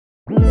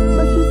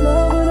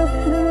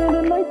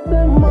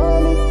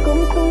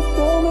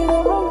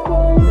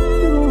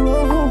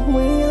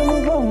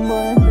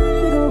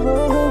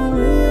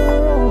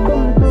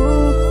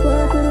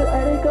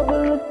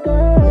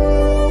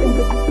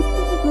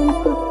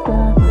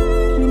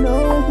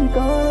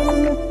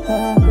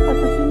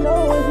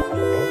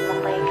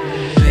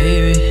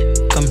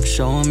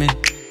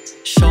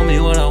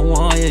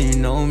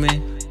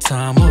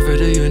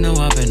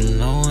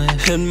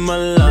hit my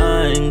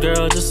line,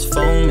 girl, just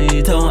phone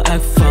me, don't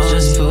act funny.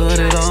 Just put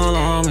it all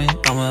on me.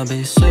 I'ma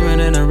be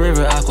swimming in the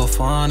river,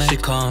 Aquaphonic. She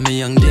call me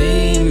young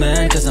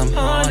demon, cause I'm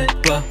haunted.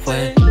 But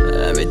wait,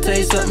 let me tell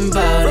you something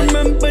about it.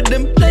 Remember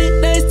them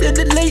late nights,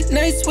 the late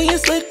nights when you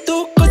slid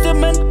through. Cause the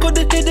man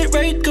could've did it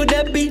right. Could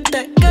that be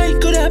that guy?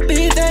 Could that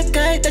be that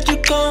guy that you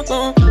call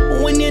on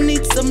when you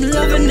need some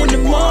loving in the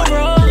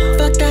morning?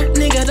 Fuck that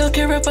nigga, don't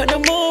care about the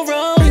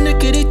moral. Bring the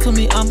kitty to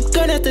me, I'm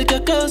gonna take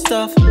your clothes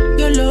off.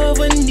 Your love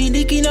when the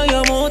dicky know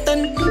your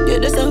mountain. Yeah,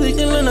 that's how we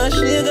can learn a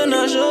shit,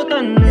 gonna show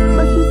them.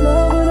 But she's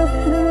love when I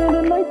shit in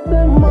the night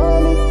time.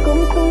 Mommy,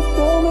 come to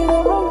show me the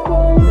wrong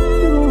sign.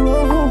 She gon'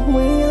 roll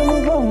away, I'm a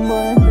wrong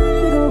man.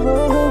 She gon'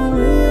 roll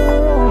away, I'm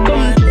a wrong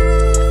man.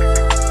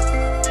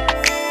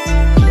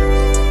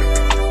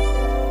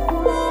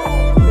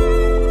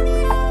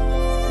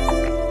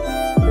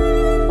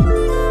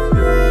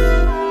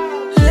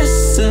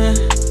 Listen,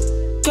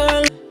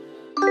 girl,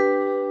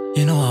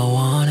 you know I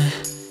want it.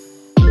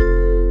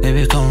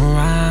 Baby, come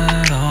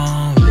right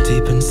on.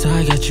 Deep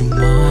inside, got you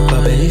mine.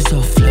 But baby,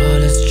 so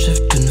flawless,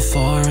 drifting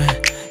foreign.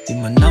 You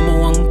my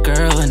 #1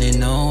 girl and they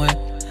know it.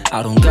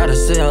 I don't gotta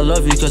say I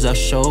love you cause I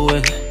show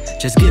it.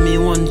 Just give me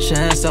one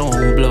chance, I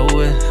won't blow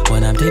it.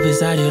 When I'm deep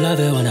inside, you love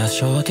it when I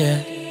stroke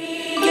it.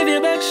 Give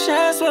you back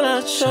shots when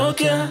I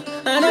choke ya.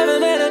 I never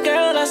met a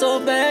girl that's so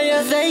bad,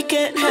 yeah. They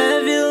can't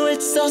have you,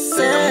 it's so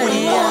sad,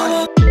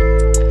 yeah.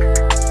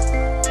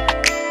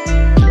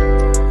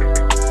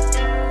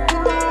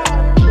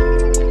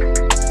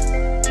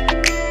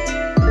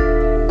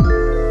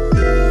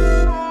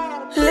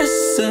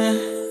 Listen,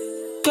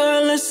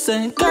 girl,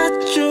 listen, got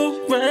you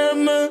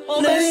remember.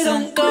 Oh, baby,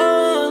 don't go.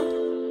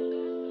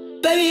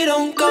 Baby,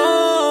 don't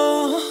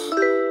go.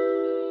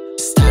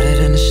 Started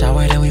in the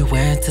shower, then we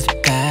went to the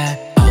bed.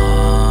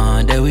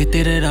 Then we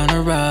did it on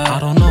the rug. I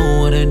don't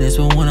know what it is,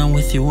 but when I'm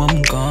with you,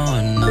 I'm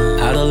gone.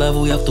 Out of love,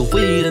 we off the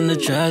weed and the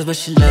drugs, but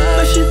she love.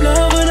 But she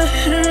love when I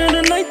hit her in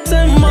the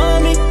nighttime.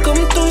 Mommy,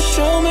 come through,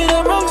 show me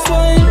the Bronx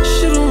Whine.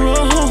 She gon'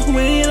 roll her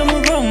weed, I'm a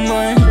wrong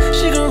man.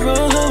 She gon'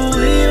 roll her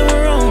weed, I'm a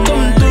wrong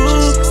man. Come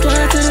through,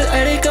 slide to the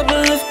addy,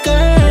 couple of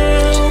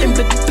girls. In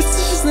big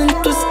positions and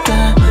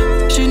twister.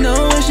 She know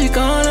when she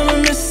gone, I'ma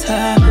miss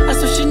her. I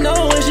swear she know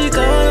when she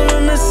gone, I'ma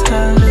miss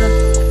her.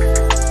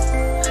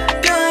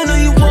 Girl, I know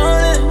you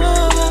want it.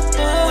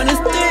 When it's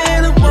 3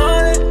 in the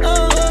morning,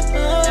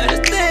 and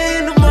it's 3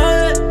 in the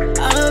morning,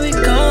 I'll be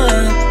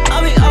gone,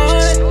 I'll be on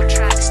it.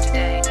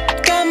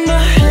 Got my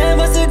head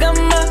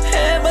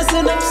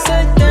bustin'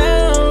 upside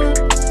down.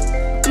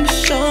 Come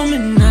show me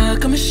now,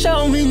 come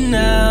show me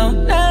now,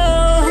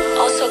 now.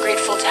 Also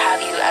grateful to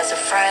have you as a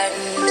friend,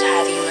 to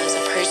have you as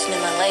a person in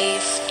my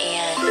life,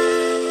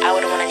 and I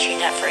wouldn't want to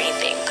change that for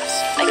anything, because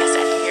like I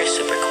said, you're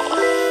super cool.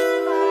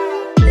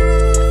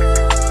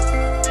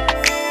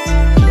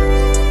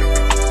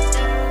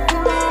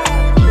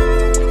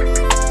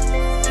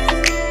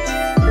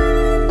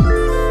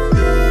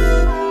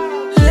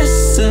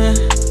 Listen,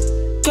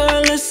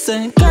 girl,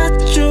 listen, got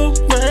you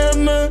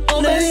remember.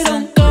 Oh, baby,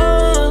 don't go.